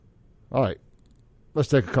All right. Let's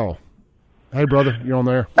take a call. Hey, brother, you on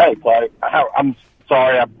there? Hey, Clay. I'm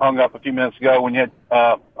sorry I hung up a few minutes ago when you had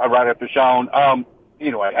right after Sean.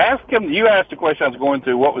 Anyway, ask him. You asked the question I was going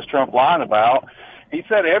to. What was Trump lying about? He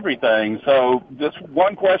said everything. So just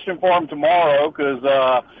one question for him tomorrow, because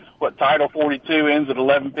Title 42 ends at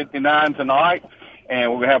 11:59 tonight,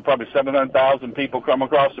 and we're going to have probably 700,000 people come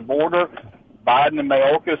across the border. Biden and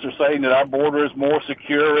Mayorkas are saying that our border is more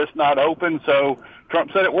secure. It's not open. So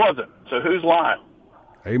Trump said it wasn't. So who's lying?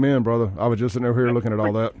 Amen, brother. I was just sitting over here looking at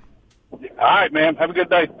all that. All right, man. Have a good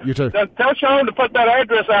day. You too. Tell Sean to put that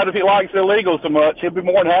address out if he likes illegal so much. He'll be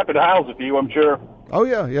more than happy to house a few, I'm sure. Oh,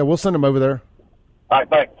 yeah. Yeah, we'll send him over there. All right,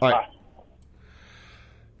 thanks. All right. Bye.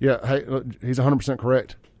 Yeah, hey, look, he's 100%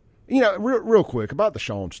 correct. You know, real quick, about the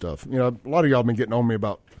Sean stuff. You know, a lot of y'all have been getting on me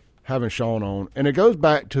about having Sean on, and it goes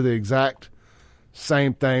back to the exact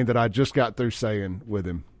same thing that I just got through saying with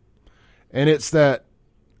him. And it's that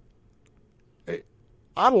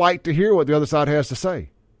I like to hear what the other side has to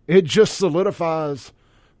say. It just solidifies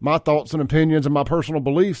my thoughts and opinions and my personal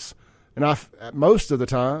beliefs. And most of the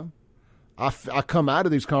time, I come out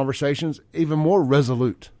of these conversations even more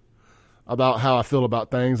resolute about how I feel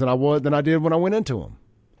about things than I did when I went into them.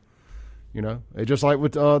 You know, it's just like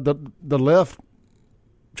with the left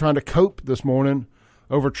trying to cope this morning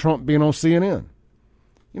over Trump being on CNN.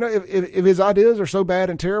 You know, if his ideas are so bad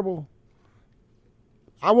and terrible,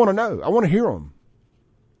 I want to know. I want to hear them.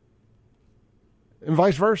 And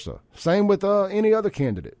vice versa. Same with any other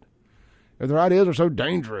candidate. If their ideas are so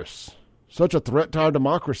dangerous, such a threat to our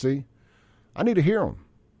democracy, I need to hear them.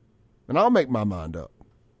 And I'll make my mind up.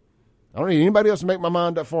 I don't need anybody else to make my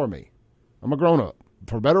mind up for me. I'm a grown-up,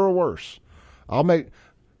 for better or worse. I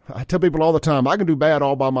tell people all the time, I can do bad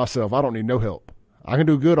all by myself. I don't need no help. I can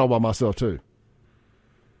do good all by myself, too.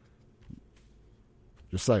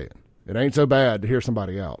 Just saying. It ain't so bad to hear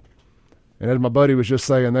somebody out. And as my buddy was just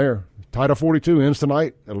saying there, Title 42 ends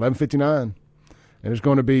tonight at 11:59. And it's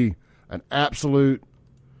going to be an absolute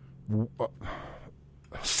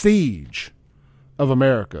siege of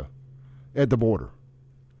America at the border.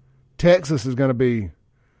 Texas is going to be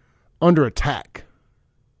under attack.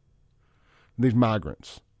 These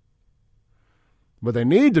migrants. What they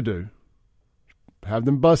need to do, have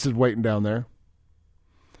them buses waiting down there,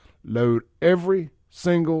 load every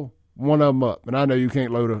single one of them up. And I know you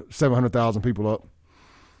can't load 700,000 people up.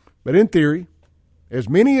 But in theory, as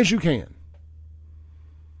many as you can,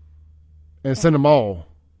 and send them all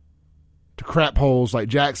to crap holes like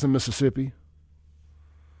Jackson, Mississippi,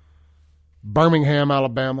 Birmingham,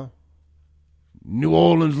 Alabama, New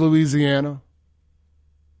Orleans, Louisiana,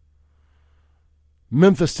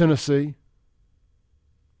 Memphis, Tennessee,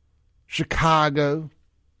 Chicago,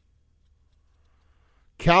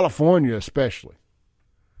 California especially.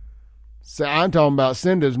 So I'm talking about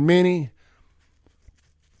send as many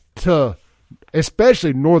to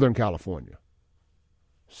especially Northern California,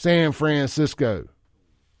 San Francisco,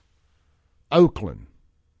 Oakland,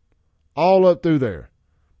 all up through there,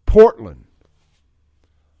 Portland,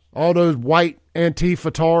 all those white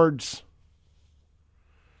Antifa-tards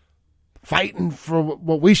fighting for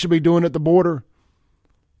what we should be doing at the border.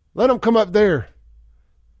 Let them come up there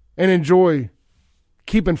and enjoy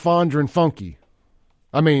keeping Fondren funky.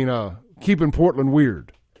 Keeping Portland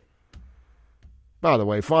weird. By the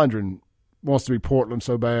way, Fondren wants to be Portland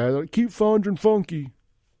so bad. Like, keep Fondren funky.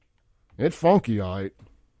 It's funky, all right.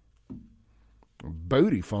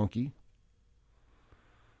 Booty funky.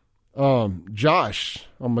 Josh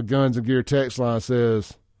on my Guns and Gear text line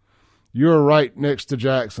says, "You're right next to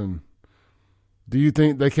Jackson. Do you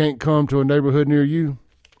think they can't come to a neighborhood near you?"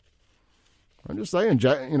 I'm just saying,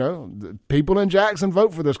 the people in Jackson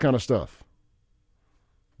vote for this kind of stuff.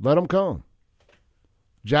 Let them come.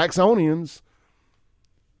 Jacksonians,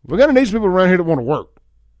 we're going to need some people around here that want to work.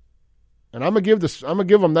 And I'm going to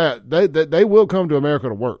give them that. They will come to America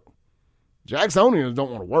to work. Jacksonians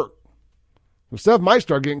don't want to work. The stuff might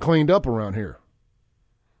start getting cleaned up around here.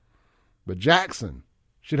 But Jackson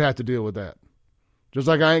should have to deal with that. Just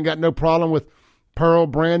like I ain't got no problem with Pearl,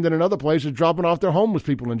 Brandon, and other places dropping off their homeless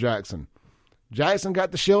people in Jackson. Jackson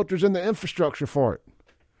got the shelters and the infrastructure for it.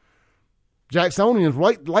 Jacksonians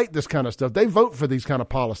like this kind of stuff. They vote for these kind of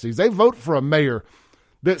policies. They vote for a mayor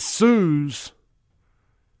that sues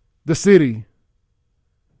the city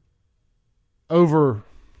over,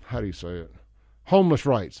 how do you say it, homeless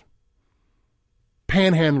rights,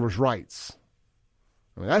 panhandlers' rights.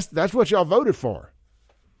 I mean, that's what y'all voted for.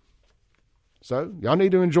 So y'all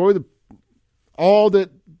need to enjoy all that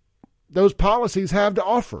those policies have to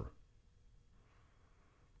offer.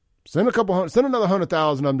 Send another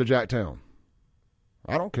 100,000 of them to Jacktown.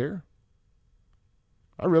 I don't care.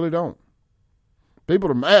 I really don't.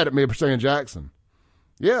 People are mad at me for saying Jackson.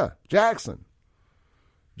 Yeah, Jackson.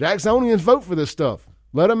 Jacksonians vote for this stuff.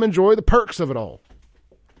 Let them enjoy the perks of it all.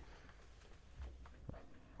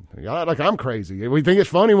 Y'all act like I'm crazy. We think it's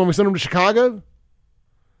funny when we send them to Chicago?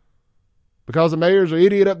 Because the mayor's an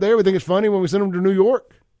idiot up there, we think it's funny when we send them to New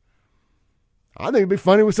York? I think it'd be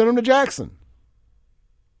funny when we send them to Jackson.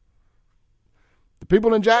 The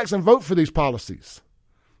people in Jackson vote for these policies.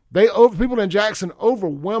 People in Jackson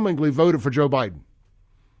overwhelmingly voted for Joe Biden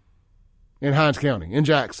in Hinds County, in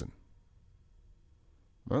Jackson.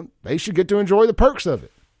 Well, they should get to enjoy the perks of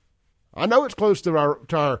it. I know it's close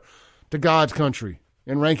to God's country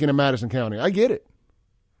in Rankin and Madison County. I get it.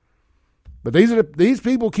 But these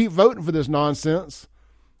people keep voting for this nonsense.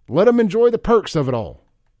 Let them enjoy the perks of it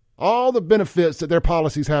all the benefits that their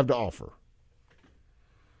policies have to offer.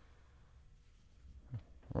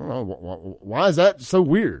 I don't know. Why is that so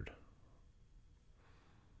weird?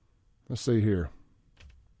 Let's see here.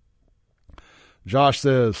 Josh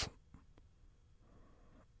says,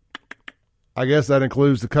 I guess that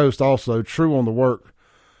includes the coast also. True on the work.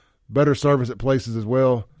 Better service at places as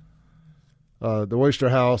well. The Oyster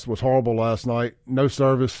House was horrible last night. No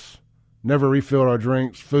service. Never refilled our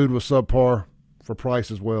drinks. Food was subpar for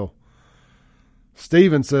price as well.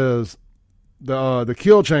 Steven says, the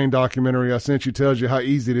Kill Chain documentary I sent you tells you how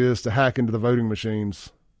easy it is to hack into the voting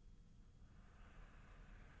machines.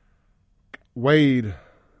 Wade,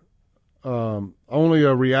 only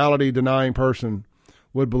a reality-denying person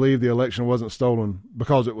would believe the election wasn't stolen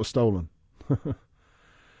because it was stolen.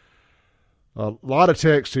 A lot of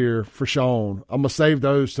text here for Sean. I'm going to save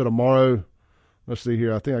those to tomorrow. Let's see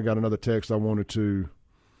here. I think I got another text I wanted to.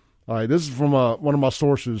 All right, this is from one of my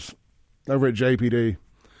sources over at JPD.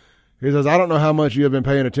 He says, I don't know how much you have been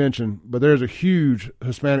paying attention, but there's a huge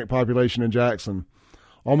Hispanic population in Jackson.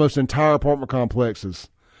 Almost entire apartment complexes.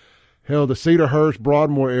 Hell, the Cedarhurst,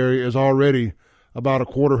 Broadmoor area is already about a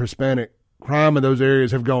quarter Hispanic. Crime in those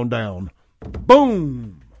areas have gone down.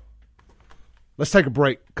 Boom! Let's take a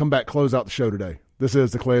break. Come back, close out the show today. This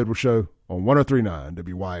is the Clay Edwards Show on 103.9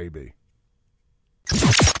 WYAB.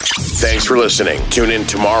 Thanks for listening. Tune in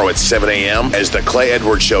tomorrow at 7 a.m. as the Clay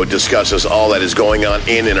Edwards Show discusses all that is going on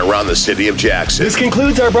in and around the city of Jackson. This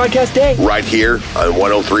concludes our broadcast day. Right here on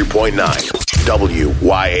 103.9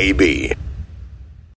 WYAB.